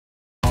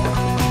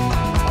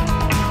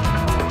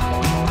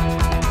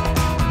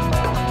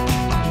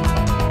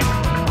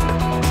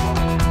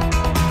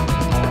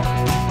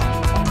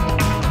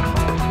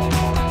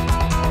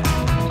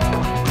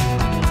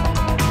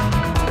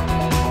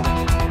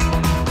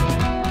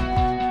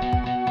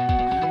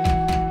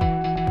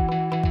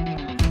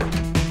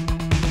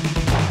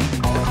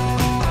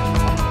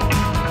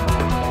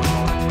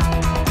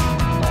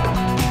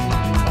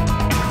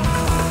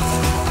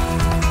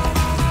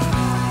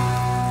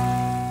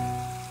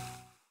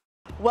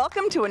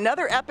Welcome to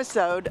another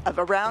episode of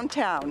Around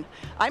Town.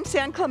 I'm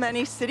San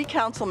Clemente City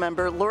Council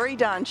member Lori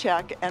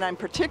Donchek, and I'm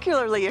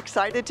particularly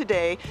excited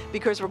today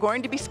because we're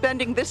going to be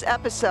spending this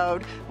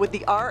episode with the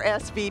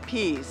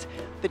RSVPs,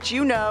 that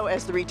you know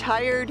as the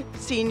Retired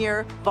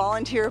Senior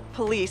Volunteer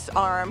Police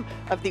arm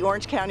of the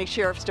Orange County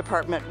Sheriff's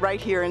Department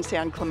right here in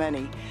San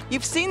Clemente.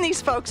 You've seen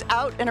these folks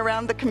out and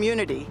around the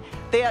community.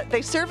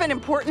 They serve an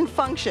important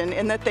function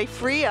in that they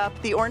free up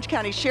the Orange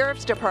County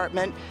Sheriff's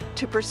Department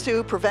to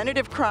pursue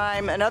preventative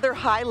crime and other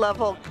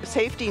high-level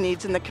safety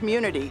needs in the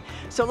community.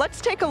 So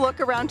let's take a look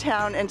around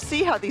town and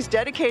see how these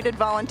dedicated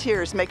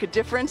volunteers make a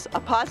difference,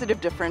 a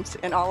positive difference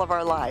in all of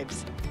our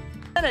lives.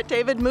 Lieutenant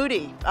David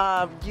Moody,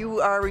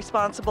 you are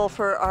responsible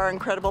for our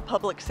incredible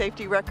public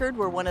safety record.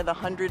 We're one of the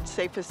 100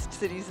 safest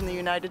cities in the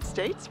United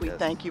States. We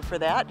thank you for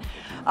that.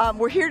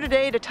 We're here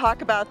today to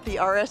talk about the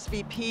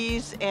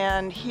RSVPs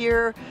and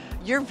hear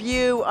your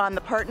view on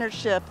the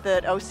partnership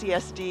that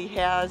OCSD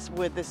has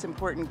with this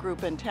important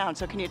group in town.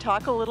 So can you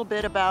talk a little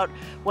bit about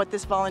what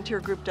this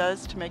volunteer group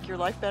does to make your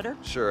life better?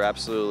 Sure,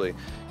 absolutely.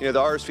 You know, the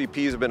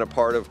RSVPs have been a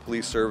part of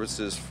police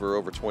services for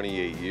over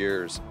 28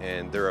 years,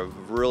 and they're a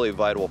really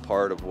vital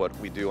part of what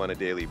we do on a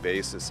daily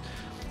basis.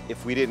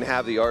 If we didn't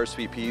have the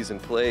RSVPs in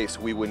place,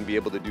 we wouldn't be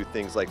able to do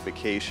things like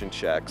vacation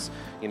checks,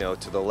 you know,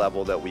 to the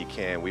level that we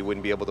can. We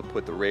wouldn't be able to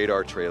put the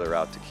radar trailer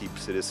out to keep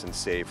citizens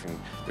safe and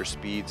their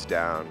speeds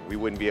down. We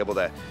wouldn't be able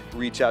to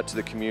reach out to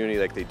the community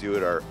like they do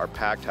at our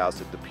packed house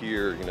at the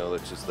pier, you know,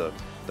 that's just the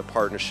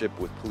partnership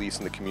with police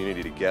and the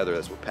community together.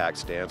 That's what PACT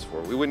stands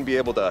for. We wouldn't be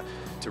able to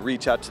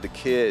reach out to the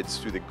kids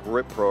through the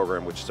GRIP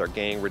program, which is our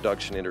gang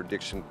reduction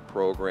interdiction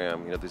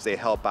program, you know, because they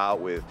help out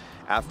with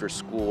after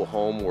school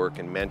homework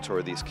and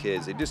mentor these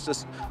kids. They just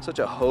such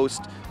a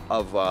host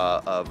of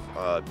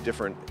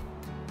different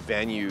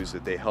venues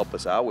that they help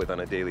us out with on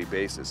a daily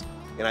basis.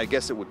 And I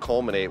guess it would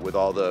culminate with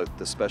all the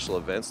special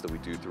events that we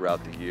do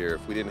throughout the year.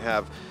 If we didn't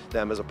have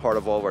them as a part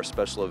of all of our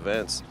special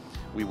events,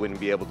 we wouldn't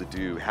be able to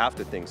do half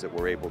the things that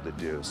we're able to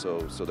do. So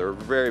they're a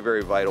very,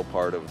 very vital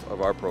part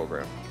of our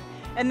program.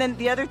 And then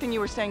the other thing you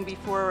were saying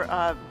before,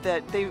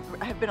 that they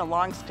have been a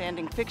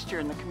long-standing fixture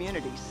in the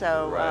community.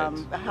 So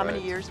how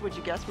many years would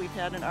you guess we've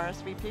had an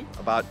RSVP?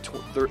 About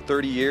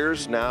 30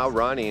 years now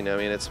running. I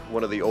mean, it's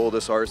one of the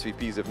oldest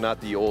RSVPs, if not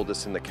the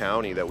oldest in the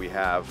county that we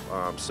have.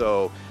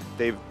 So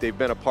they've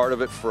been a part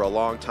of it for a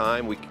long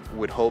time. We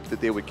would hope that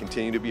they would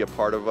continue to be a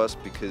part of us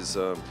because,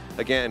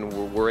 again,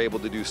 we're able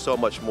to do so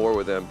much more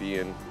with them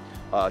being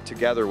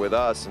together with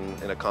us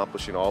and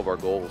accomplishing all of our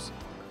goals.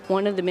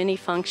 One of the many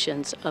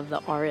functions of the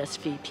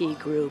RSVP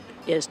group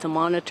is to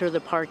monitor the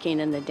parking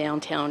in the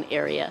downtown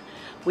area.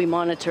 We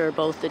monitor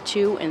both the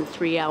 2- and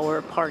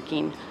 3-hour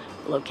parking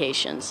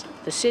locations.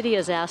 The city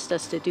has asked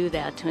us to do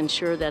that to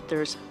ensure that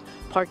there's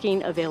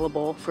parking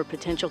available for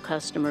potential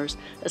customers,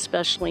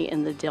 especially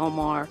in the Del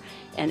Mar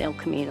and El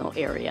Camino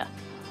area.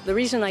 The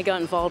reason I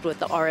got involved with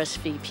the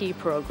RSVP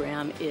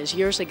program is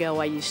years ago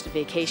I used to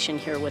vacation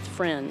here with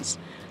friends.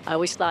 I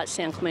always thought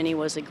San Clemente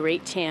was a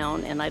great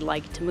town and I'd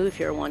like to move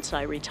here once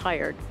I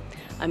retired.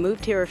 I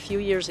moved here a few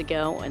years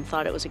ago and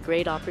thought it was a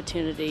great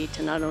opportunity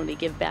to not only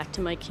give back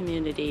to my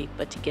community,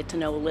 but to get to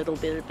know a little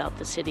bit about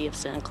the city of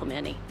San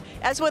Clemente.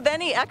 As with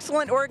any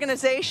excellent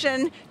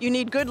organization, you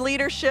need good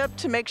leadership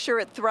to make sure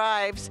it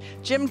thrives.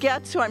 Jim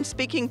Getz, who I'm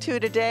speaking to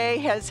today,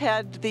 has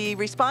had the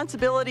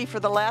responsibility for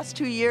the last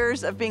 2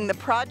 years of being the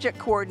project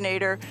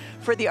coordinator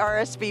for the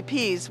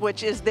RSVPs,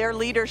 which is their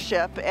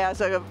leadership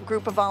as a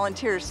group of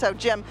volunteers. So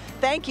Jim,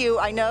 thank you.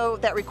 I know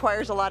that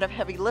requires a lot of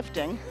heavy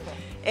lifting.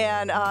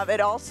 And it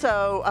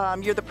also,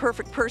 you're the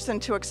perfect person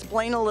to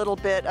explain a little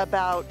bit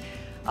about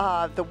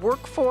the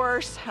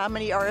workforce, how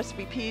many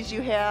RSVPs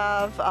you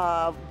have,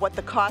 what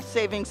the cost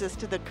savings is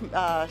to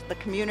the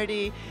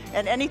community,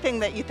 and anything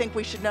that you think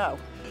we should know.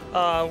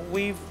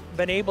 We've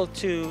been able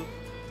to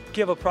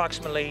give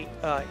approximately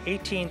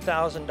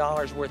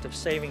 $18,000 worth of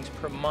savings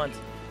per month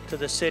to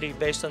the city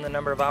based on the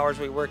number of hours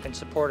we work in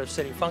support of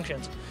city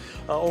functions.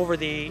 Over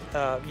the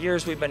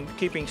years we've been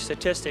keeping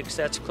statistics,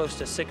 that's close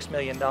to $6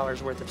 million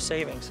worth of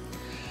savings.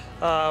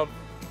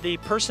 The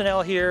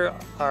personnel here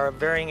are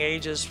varying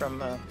ages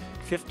from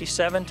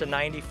 57 to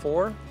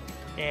 94,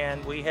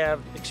 and we have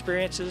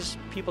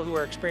people who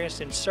are experienced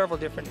in several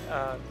different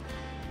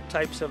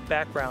types of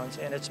backgrounds,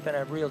 and it's been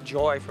a real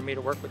joy for me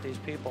to work with these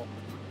people.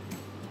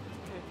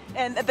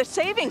 And the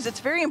savings,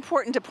 it's very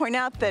important to point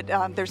out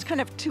that there's kind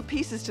of two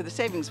pieces to the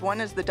savings. One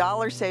is the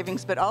dollar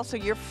savings, but also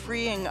you're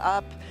freeing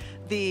up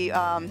the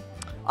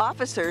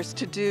officers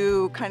to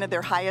do kind of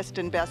their highest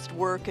and best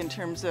work in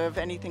terms of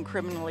anything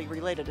criminally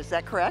related. Is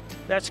that correct?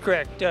 That's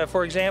correct.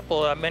 For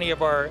example, many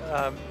of our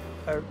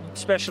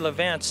special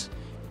events,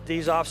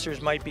 these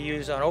officers might be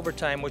used on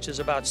overtime, which is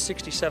about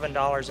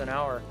 $67 an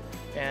hour.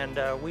 And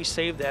we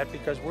save that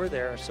because we're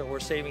there, so we're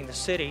saving the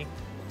city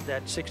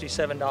that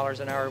 $67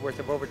 an hour worth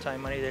of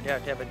overtime money they'd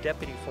have to have a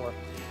deputy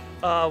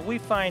for. We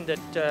find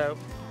that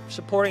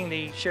supporting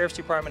the Sheriff's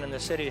Department in the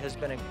city has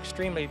been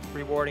extremely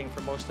rewarding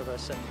for most of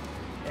us,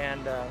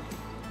 and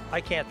I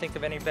can't think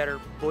of any better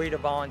way to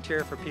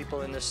volunteer for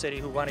people in the city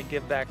who want to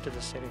give back to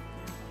the city.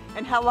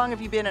 And how long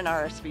have you been an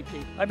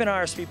RSVP? I've been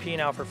RSVP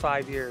now for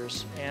 5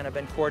 years, and I've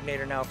been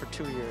coordinator now for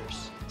 2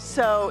 years.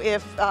 So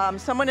if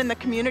someone in the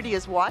community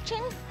is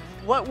watching,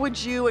 what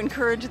would you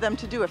encourage them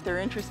to do if they're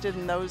interested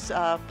in those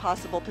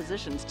possible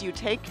positions? Do you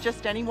take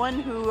just anyone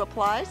who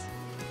applies?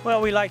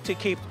 Well, we like to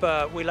keep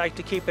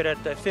it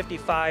at the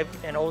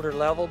 55 and older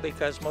level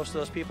because most of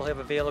those people have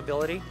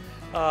availability.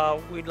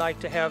 We'd like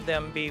to have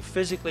them be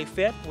physically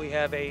fit. We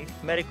have a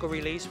medical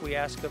release we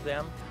ask of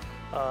them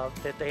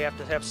that they have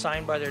to have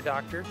signed by their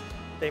doctor.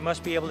 They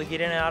must be able to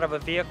get in and out of a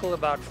vehicle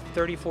about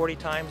 30-40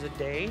 times a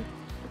day.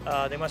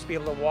 They must be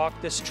able to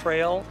walk this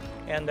trail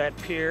and that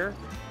pier,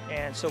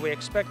 and so we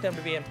expect them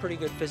to be in pretty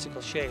good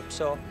physical shape.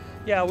 So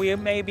yeah, we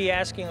may be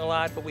asking a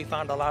lot, but we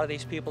found a lot of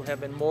these people have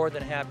been more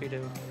than happy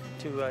to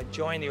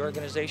join the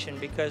organization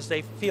because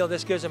they feel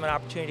this gives them an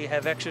opportunity to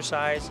have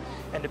exercise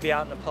and to be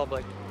out in the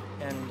public,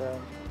 and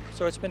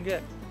so it's been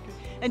good.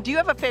 And do you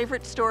have a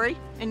favorite story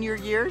in your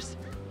years?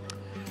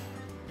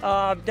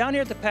 Down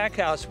here at the Pack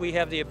House, we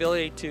have the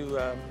ability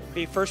to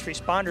be first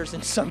responders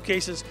in some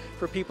cases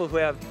for people who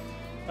have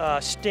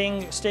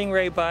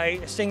stingray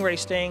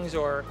stings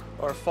or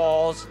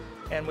falls,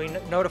 and we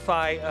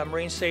notify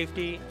marine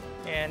safety,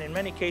 and in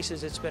many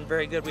cases it's been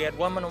very good. We had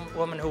one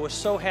woman who was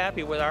so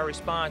happy with our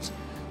response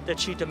that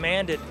she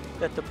demanded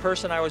that the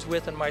person I was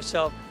with and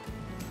myself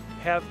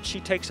she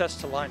takes us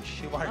to lunch.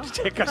 She wanted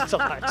to take us to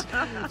lunch.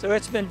 So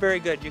it's been very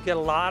good. You get a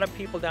lot of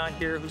people down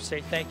here who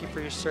say thank you for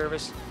your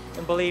service,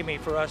 and believe me,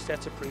 for us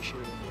that's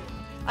appreciated.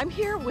 I'm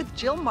here with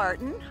Jill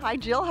Martin. Hi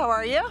Jill, how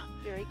are you?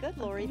 Very good,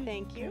 Lori,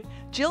 thank you.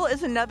 Jill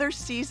is another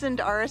seasoned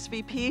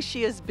RSVP.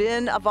 She has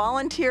been a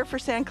volunteer for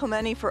San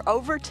Clemente for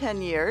over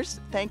 10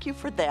 years. Thank you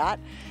for that.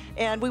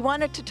 And we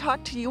wanted to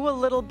talk to you a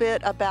little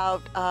bit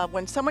about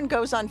when someone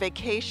goes on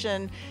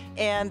vacation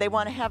and they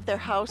want to have their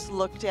house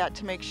looked at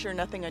to make sure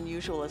nothing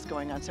unusual is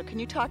going on. So can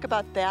you talk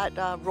about that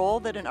role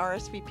that an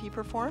RSVP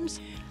performs?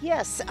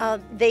 Yes,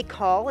 they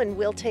call and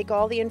we'll take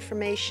all the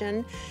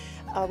information.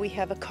 We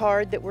have a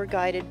card that we're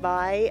guided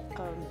by.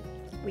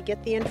 We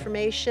get the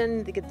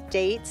information, they get the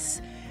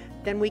dates,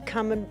 then we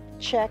come and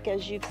check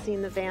as you've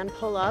seen the van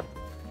pull up.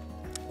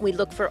 We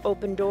look for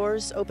open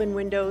doors, open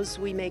windows.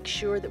 We make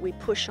sure that we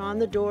push on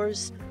the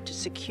doors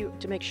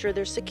to make sure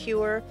they're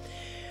secure.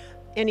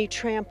 Any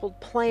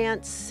trampled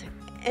plants,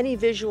 any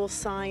visual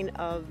sign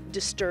of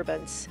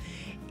disturbance.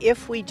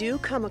 If we do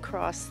come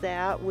across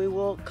that, we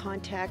will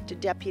contact a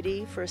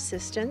deputy for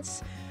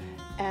assistance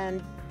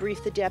and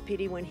brief the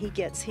deputy when he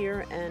gets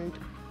here, and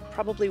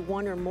probably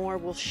one or more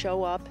will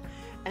show up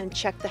and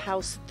check the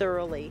house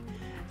thoroughly.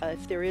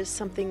 If there is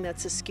something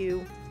that's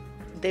askew,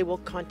 they will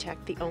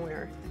contact the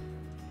owner.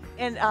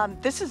 And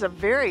this is a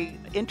very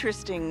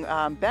interesting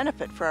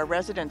benefit for our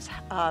residents.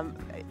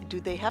 Do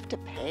they have to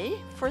pay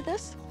for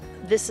this?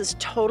 This is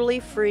totally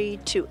free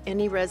to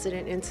any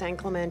resident in San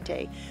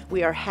Clemente.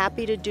 We are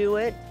happy to do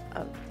it.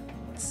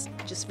 It's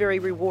just very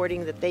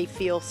rewarding that they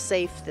feel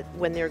safe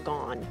when they're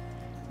gone.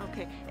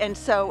 Okay, and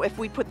so if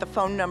we put the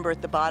phone number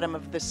at the bottom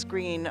of the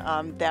screen,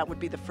 that would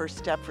be the first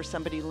step for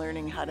somebody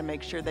learning how to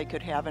make sure they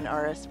could have an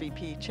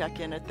RSVP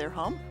check-in at their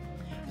home?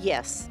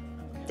 Yes,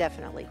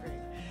 definitely.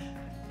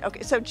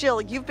 Okay, so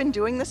Jill, you've been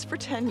doing this for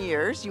 10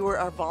 years. You were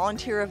our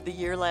Volunteer of the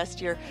Year last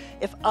year.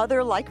 If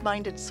other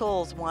like-minded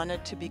souls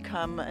wanted to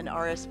become an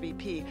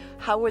RSVP,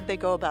 how would they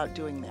go about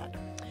doing that?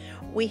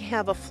 We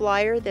have a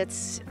flyer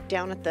that's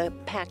down at the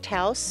Packed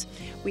House.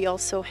 We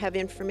also have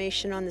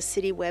information on the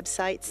city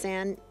website,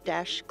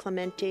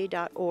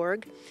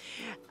 san-clemente.org.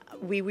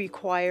 We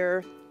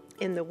require,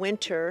 in the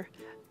winter,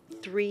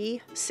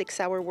 3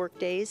 6-hour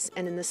workdays,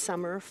 and in the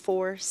summer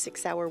 4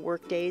 6-hour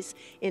workdays,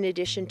 in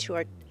addition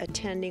to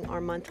attending our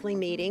monthly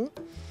meeting.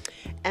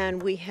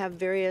 And we have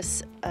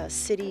various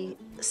city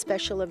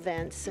special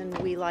events, and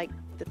we like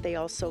that they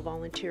also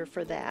volunteer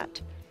for that.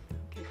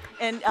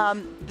 And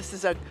this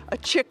is a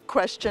chick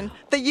question.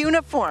 The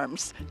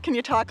uniforms. Can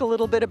you talk a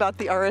little bit about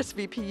the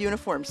RSVP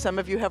uniforms? Some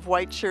of you have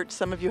white shirts,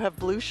 some of you have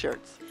blue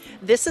shirts.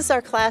 This is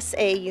our Class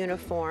A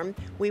uniform.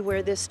 We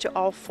wear this to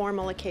all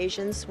formal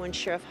occasions. When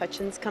Sheriff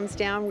Hutchins comes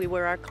down, we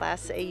wear our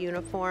Class A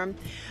uniform.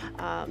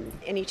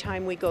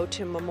 Anytime we go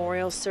to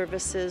memorial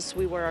services,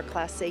 we wear our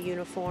Class A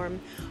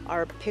uniform.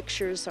 Our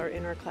pictures are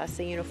in our Class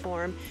A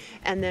uniform.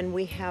 And then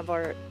we have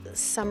our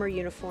summer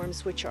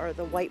uniforms, which are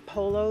the white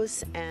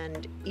polos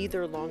and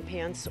either long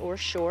pants or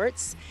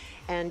shorts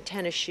and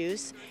tennis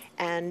shoes.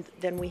 And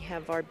then we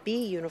have our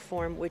B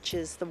uniform, which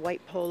is the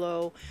white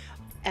polo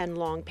and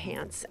long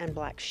pants and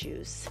black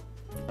shoes.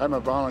 I'm a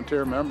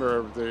volunteer member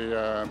of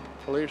the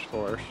police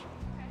force,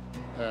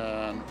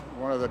 and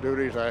one of the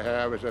duties I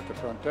have is at the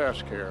front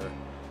desk here.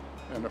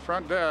 And the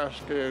front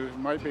desk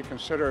might be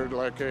considered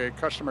like a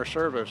customer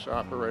service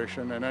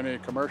operation in any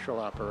commercial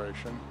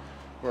operation,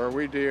 where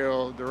we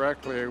deal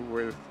directly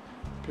with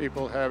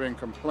people having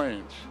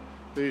complaints.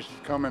 These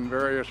come in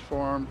various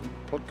forms: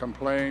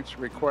 complaints,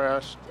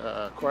 requests,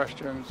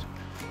 questions.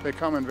 They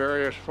come in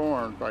various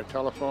forms, by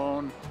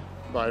telephone,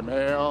 by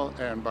mail,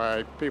 and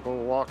by people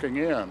walking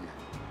in.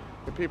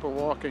 The people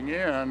walking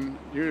in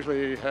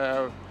usually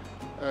have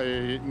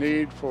a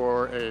need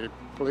for a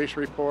police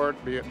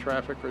report, be it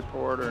traffic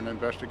report or an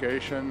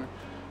investigation,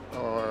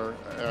 or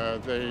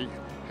they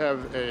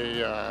have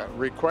a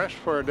request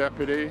for a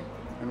deputy,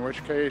 in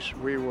which case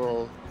we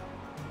will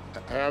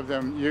have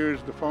them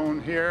use the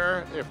phone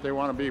here if they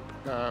want to be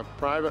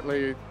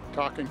privately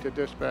talking to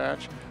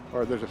dispatch,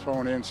 or there's a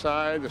phone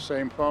inside, the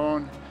same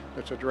phone.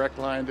 It's a direct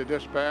line to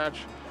dispatch.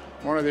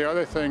 One of the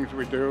other things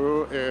we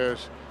do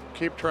is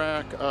keep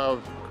track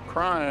of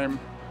crime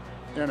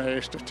in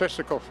a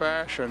statistical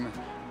fashion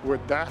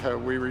with data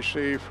we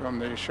receive from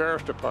the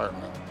Sheriff's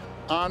Department.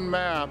 On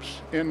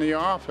maps in the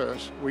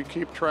office, we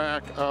keep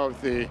track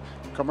of the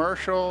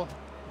commercial,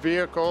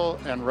 vehicle,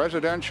 and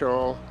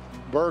residential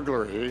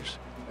burglaries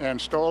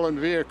and stolen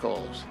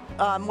vehicles.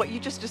 What you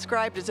just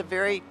described is a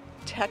very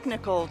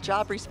technical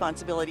job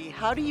responsibility.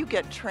 How do you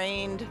get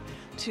trained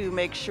to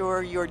make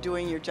sure you're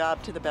doing your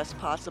job to the best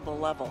possible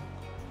level?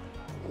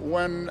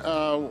 When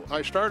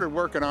I started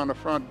working on the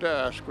front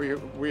desk,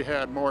 we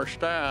had more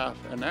staff,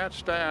 and that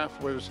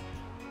staff was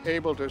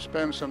able to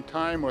spend some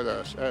time with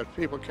us as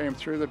people came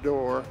through the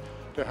door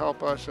to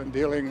help us in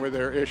dealing with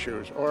their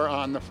issues or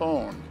on the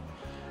phone.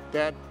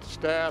 That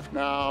staff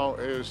now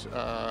is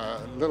a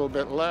little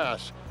bit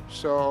less,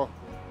 so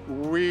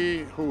we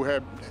who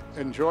had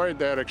enjoyed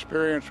that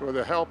experience with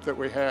the help that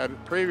we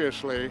had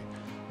previously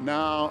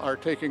now are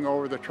taking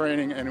over the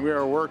training, and we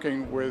are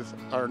working with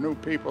our new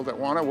people that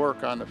want to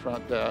work on the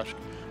front desk.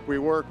 We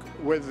work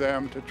with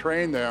them to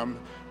train them,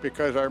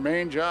 because our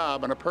main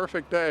job on a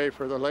perfect day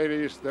for the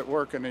ladies that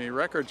work in the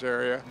records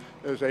area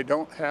is they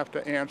don't have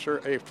to answer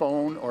a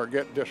phone or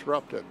get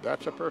disrupted.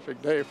 That's a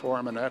perfect day for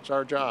them, and that's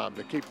our job,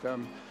 to keep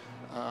them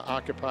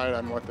occupied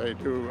on what they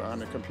do on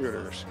the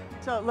computers.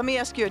 So let me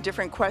ask you a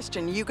different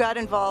question. You got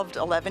involved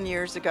 11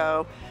 years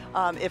ago.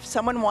 If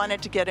someone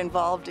wanted to get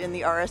involved in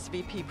the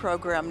RSVP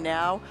program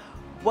now,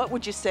 what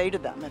would you say to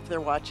them if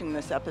they're watching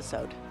this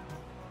episode?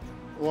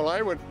 Well,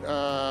 I would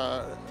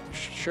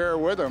share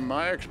with them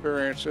my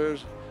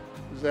experiences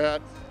that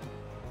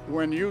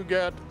when you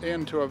get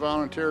into a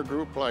volunteer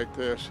group like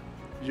this,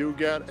 you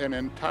get an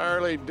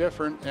entirely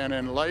different and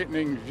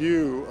enlightening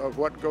view of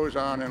what goes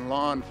on in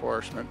law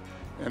enforcement,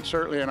 and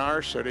certainly in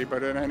our city,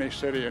 but in any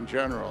city in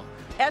general.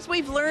 As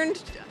we've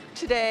learned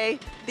today,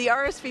 the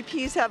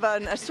RSVPs have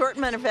an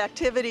assortment of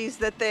activities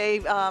that they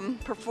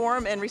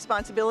perform and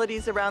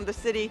responsibilities around the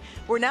city.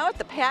 We're now at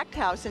the Packed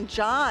House, and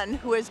John,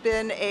 who has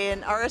been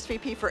an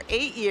RSVP for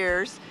 8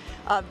 years,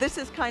 this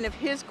is kind of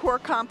his core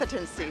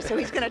competency. So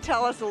he's going to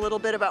tell us a little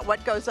bit about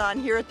what goes on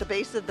here at the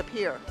base of the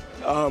pier.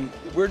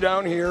 We're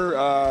down here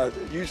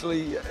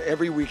usually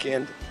every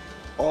weekend,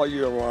 all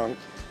year long,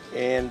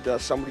 and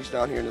somebody's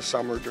down here in the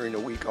summer during the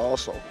week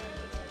also.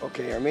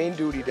 Okay, our main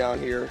duty down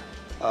here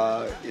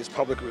is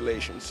public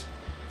relations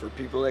for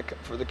people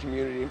for the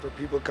community and for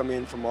people who come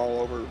in from all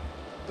over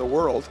the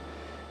world.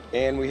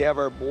 And we have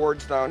our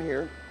boards down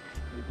here.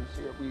 You can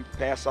see it. We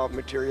pass out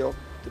material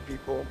to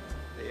people.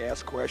 They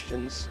ask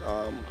questions.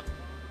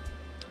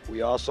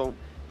 We also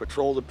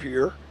patrol the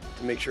pier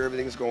to make sure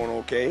everything's going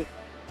okay.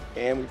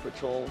 And we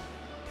patrol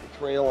the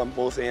trail on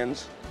both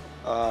ends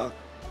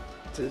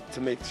to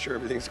make sure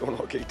everything's going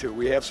okay too.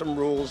 We have some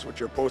rules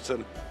which are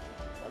posted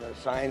on our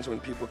signs when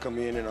people come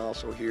in, and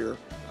also here.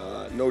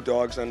 No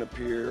dogs on the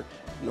pier,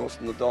 no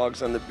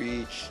dogs on the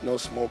beach, no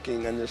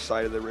smoking on this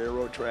side of the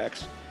railroad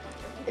tracks.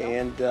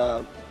 And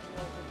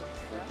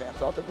we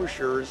pass out the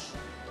brochures,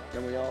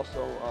 and we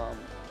also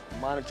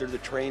monitor the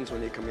trains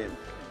when they come in,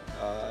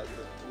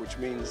 which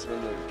means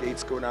when the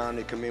gates go down,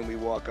 they come in, we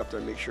walk up there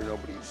and make sure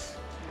everybody's.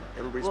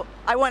 Well,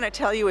 I want to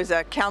tell you, as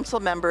a council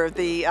member,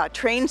 the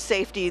train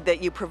safety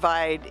that you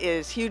provide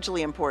is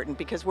hugely important,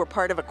 because we're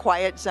part of a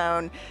quiet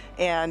zone,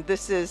 and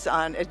this is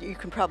on, you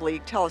can probably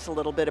tell us a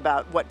little bit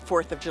about what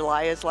 4th of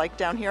July is like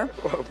down here.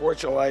 Well, 4th of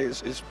July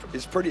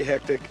is pretty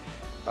hectic.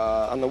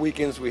 On the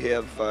weekends we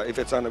have, if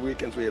it's on the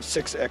weekends, we have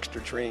 6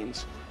 extra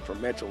trains from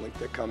Metrolink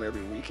that come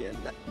every weekend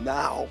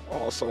now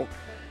also.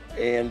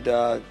 And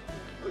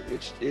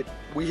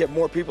we have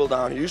more people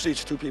down here. Usually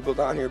it's 2 people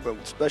down here, but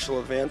with special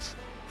events,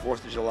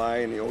 4th of July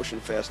and the Ocean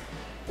Fest,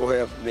 we'll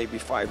have maybe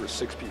 5 or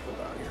 6 people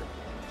down here.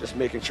 Just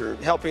making sure,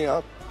 helping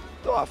out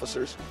the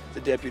officers,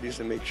 the deputies,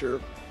 to make sure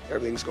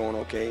everything's going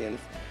okay. And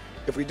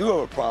if we do have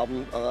a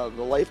problem,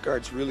 the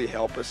lifeguards really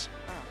help us,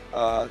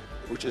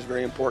 which is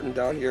very important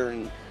down here.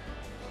 And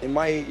in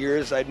my 8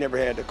 years, I'd never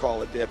had to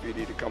call a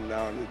deputy to come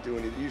down and do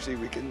anything. Usually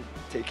we can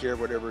take care of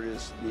whatever it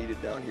is needed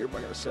down here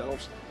by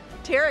ourselves.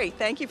 Terry,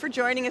 thank you for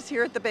joining us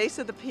here at the base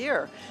of the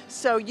pier.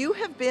 So you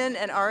have been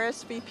an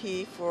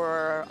RSVP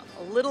for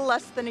a little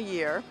less than a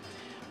year,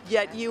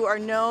 yet you are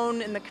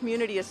known in the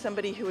community as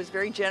somebody who is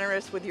very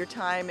generous with your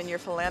time and your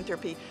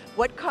philanthropy.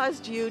 What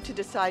caused you to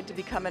decide to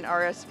become an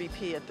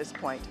RSVP at this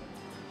point?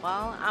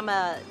 Well, I'm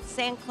a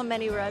San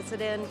Clemente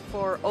resident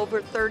for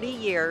over 30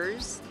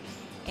 years,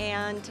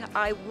 and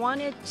I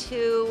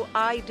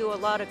do a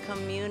lot of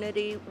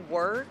community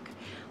work.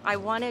 I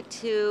wanted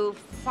to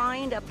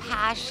find a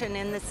passion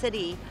in the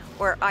city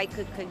where I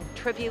could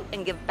contribute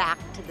and give back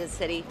to the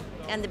city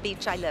and the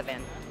beach I live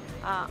in.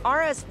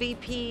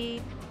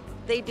 RSVP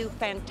They do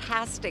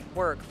fantastic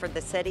work for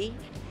the city.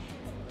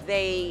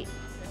 They're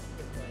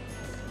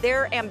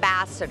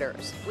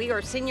ambassadors. We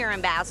are senior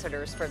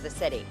ambassadors for the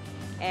city.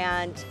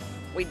 And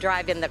we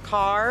drive in the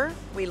car,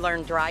 we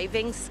learn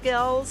driving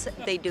skills,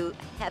 they do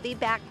heavy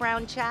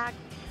background check.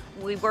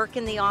 We work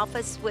in the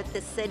office with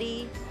the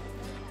city.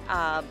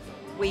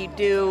 We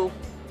do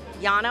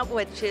Yana,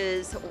 which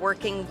is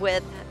working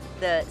with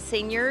the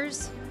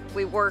seniors.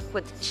 We work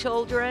with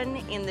children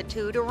in the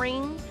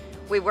tutoring.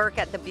 We work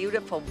at the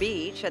beautiful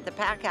beach at the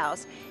Pack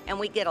House, and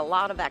we get a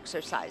lot of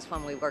exercise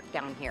when we work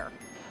down here.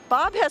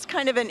 Bob has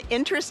kind of an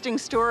interesting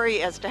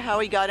story as to how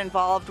he got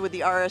involved with the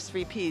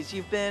RSVPs.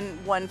 You've been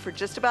one for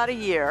just about a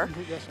year.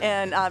 Yes, sir.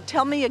 And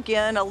tell me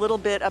again a little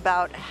bit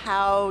about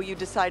how you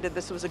decided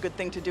this was a good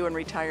thing to do in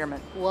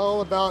retirement.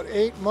 Well, about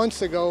 8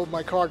 months ago,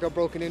 my car got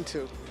broken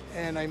into,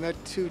 and I met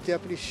two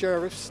deputy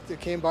sheriffs that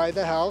came by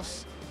the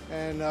house,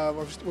 and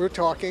we were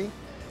talking.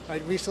 I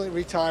recently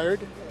retired,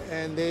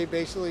 and they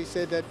basically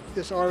said that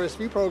this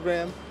RSV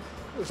program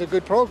was a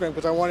good program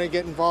because I wanted to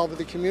get involved with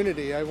the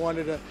community. I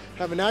wanted to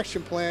have an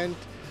action plan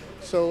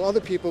so other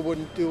people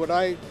wouldn't do what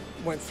I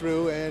went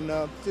through,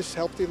 and just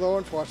help the law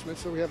enforcement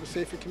so we have a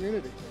safer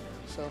community.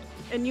 So.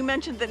 And you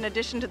mentioned that in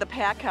addition to the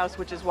Pack House,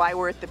 which is why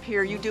we're at the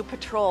pier, you do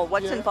patrol.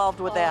 What's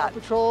involved with that?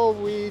 Patrol,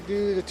 we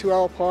do the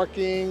 2-hour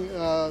parking,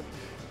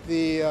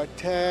 the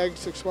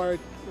tags, expired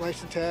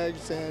license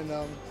tags, and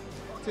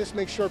just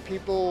make sure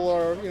people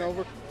are,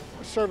 we're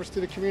a service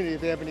to the community if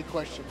they have any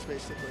questions,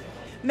 basically.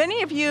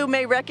 Many of you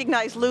may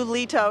recognize Lou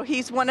Lito.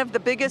 He's one of the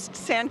biggest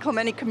San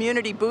Clemente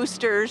community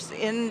boosters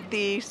in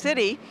the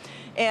city,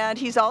 and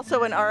he's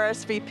also an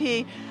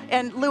RSVP.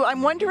 And Lou,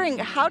 I'm wondering,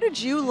 how did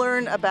you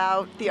learn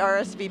about the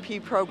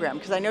RSVP program?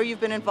 Because I know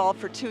you've been involved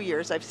for 2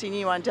 years. I've seen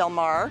you on Del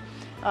Mar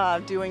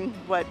doing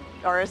what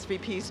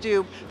RSVPs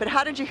do, but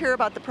how did you hear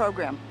about the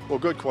program? Well,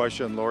 good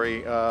question,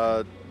 Lori.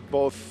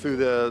 Both through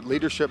the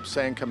Leadership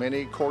San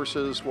Clemente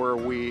courses where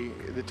we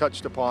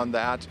touched upon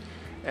that,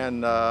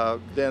 and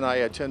then I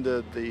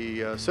attended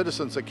the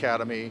Citizens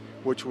Academy,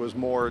 which was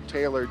more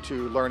tailored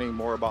to learning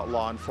more about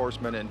law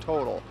enforcement in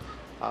total.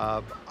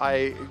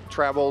 I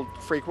traveled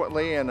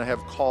frequently and have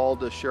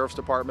called the Sheriff's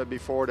Department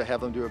before to have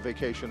them do a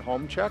vacation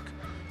home check.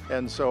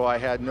 And so I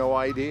had no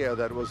idea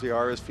that it was the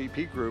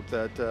RSVP group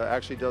that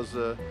actually does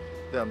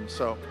them.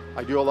 So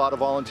I do a lot of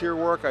volunteer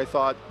work. I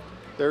thought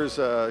there's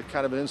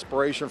kind of an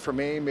inspiration for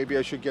me. Maybe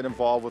I should get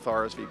involved with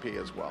RSVP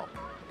as well.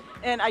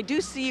 And I do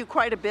see you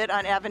quite a bit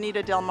on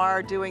Avenida Del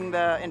Mar doing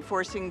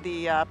enforcing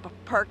the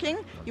parking.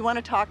 You want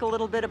to talk a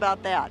little bit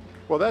about that?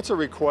 Well, that's a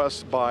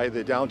request by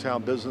the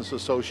Downtown Business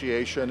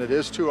Association. It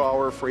is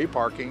 2-hour free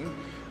parking.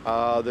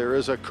 There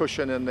is a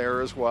cushion in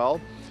there as well.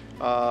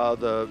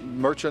 The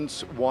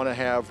merchants want to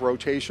have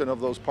rotation of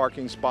those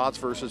parking spots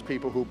versus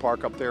people who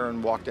park up there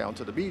and walk down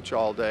to the beach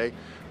all day.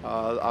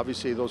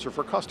 Obviously, those are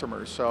for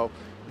customers. So,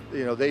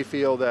 they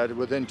feel that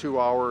within 2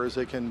 hours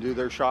they can do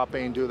their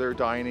shopping, do their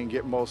dining,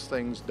 get most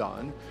things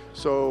done.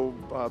 So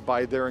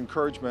by their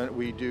encouragement,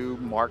 we do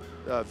mark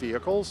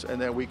vehicles,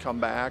 and then we come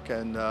back,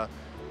 and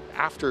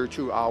after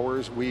 2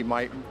 hours, we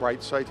might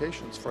write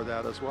citations for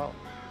that as well.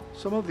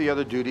 Some of the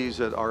other duties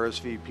that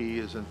RSVP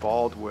is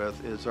involved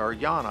with is our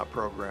YANA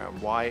program.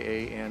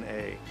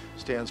 Y-A-N-A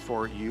stands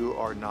for You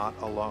Are Not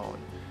Alone.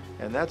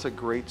 And that's a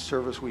great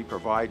service we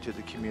provide to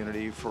the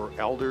community for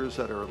elders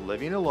that are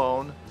living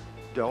alone,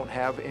 don't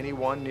have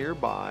anyone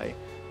nearby,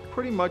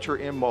 pretty much are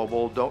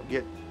immobile, don't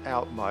get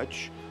out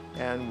much,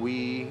 and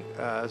we,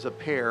 as a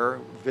pair,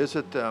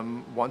 visit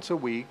them once a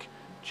week,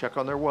 check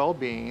on their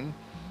well-being,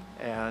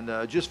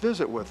 and just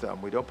visit with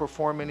them. We don't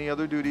perform any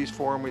other duties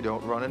for them, we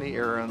don't run any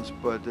errands,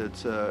 but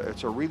it's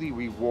a really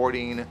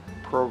rewarding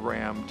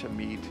program to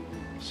meet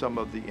some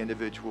of the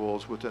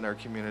individuals within our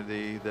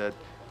community that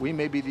we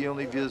may be the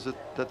only visit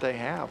that they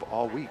have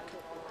all week.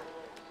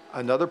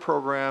 Another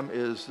program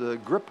is the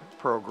GRIP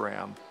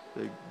program,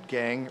 the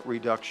Gang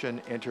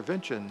Reduction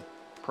Intervention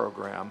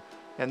Program,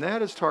 and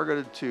that is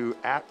targeted to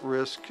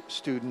at-risk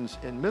students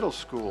in middle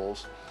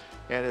schools,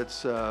 and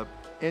it's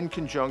in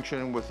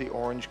conjunction with the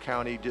Orange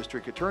County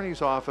District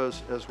Attorney's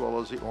Office as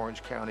well as the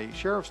Orange County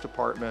Sheriff's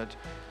Department.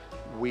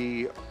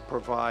 We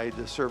provide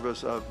the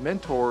service of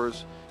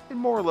mentors in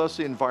more or less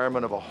the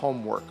environment of a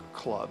homework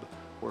club,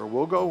 where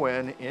we'll go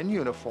in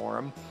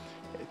uniform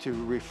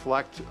to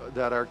reflect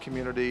that our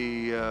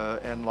community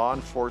and law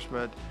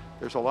enforcement,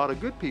 there's a lot of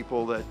good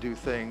people that do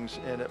things,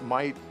 and it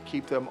might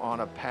keep them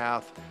on a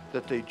path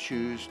that they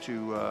choose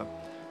to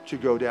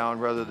go down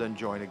rather than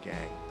join a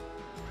gang.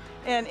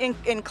 And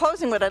in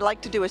closing, what I'd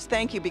like to do is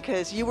thank you,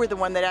 because you were the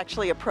one that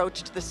actually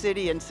approached the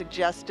city and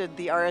suggested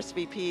the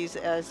RSVPs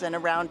as an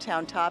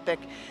around-town topic,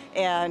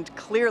 and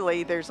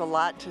clearly there's a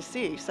lot to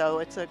see, so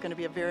it's going to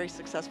be a very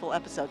successful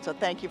episode, so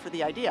thank you for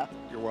the idea.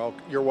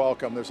 You're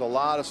welcome. There's a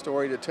lot of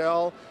story to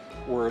tell.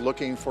 We're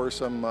looking for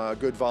some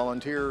good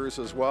volunteers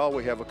as well.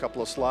 We have a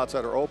couple of slots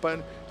that are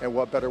open, and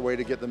what better way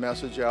to get the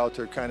message out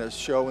to kind of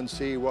show and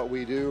see what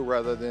we do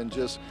rather than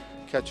just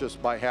catch us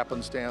by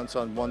happenstance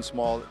on one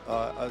small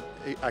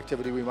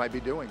activity we might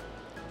be doing.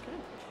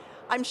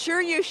 I'm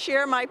sure you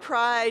share my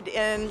pride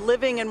in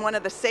living in one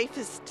of the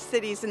safest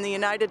cities in the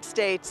United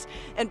States,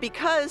 and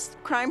because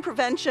crime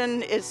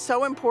prevention is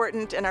so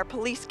important and our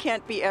police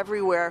can't be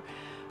everywhere,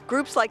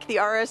 groups like the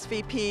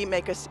RSVP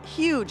make a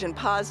huge and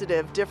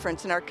positive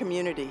difference in our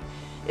community.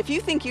 If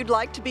you think you'd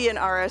like to be an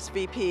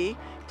RSVP,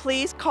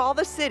 please call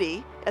the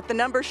city at the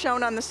number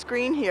shown on the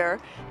screen here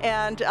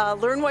and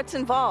learn what's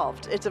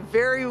involved. It's a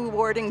very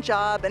rewarding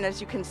job, and as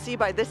you can see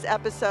by this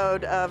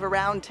episode of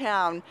Around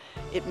Town,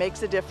 it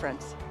makes a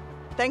difference.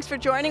 Thanks for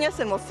joining us,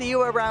 and we'll see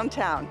you around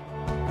town.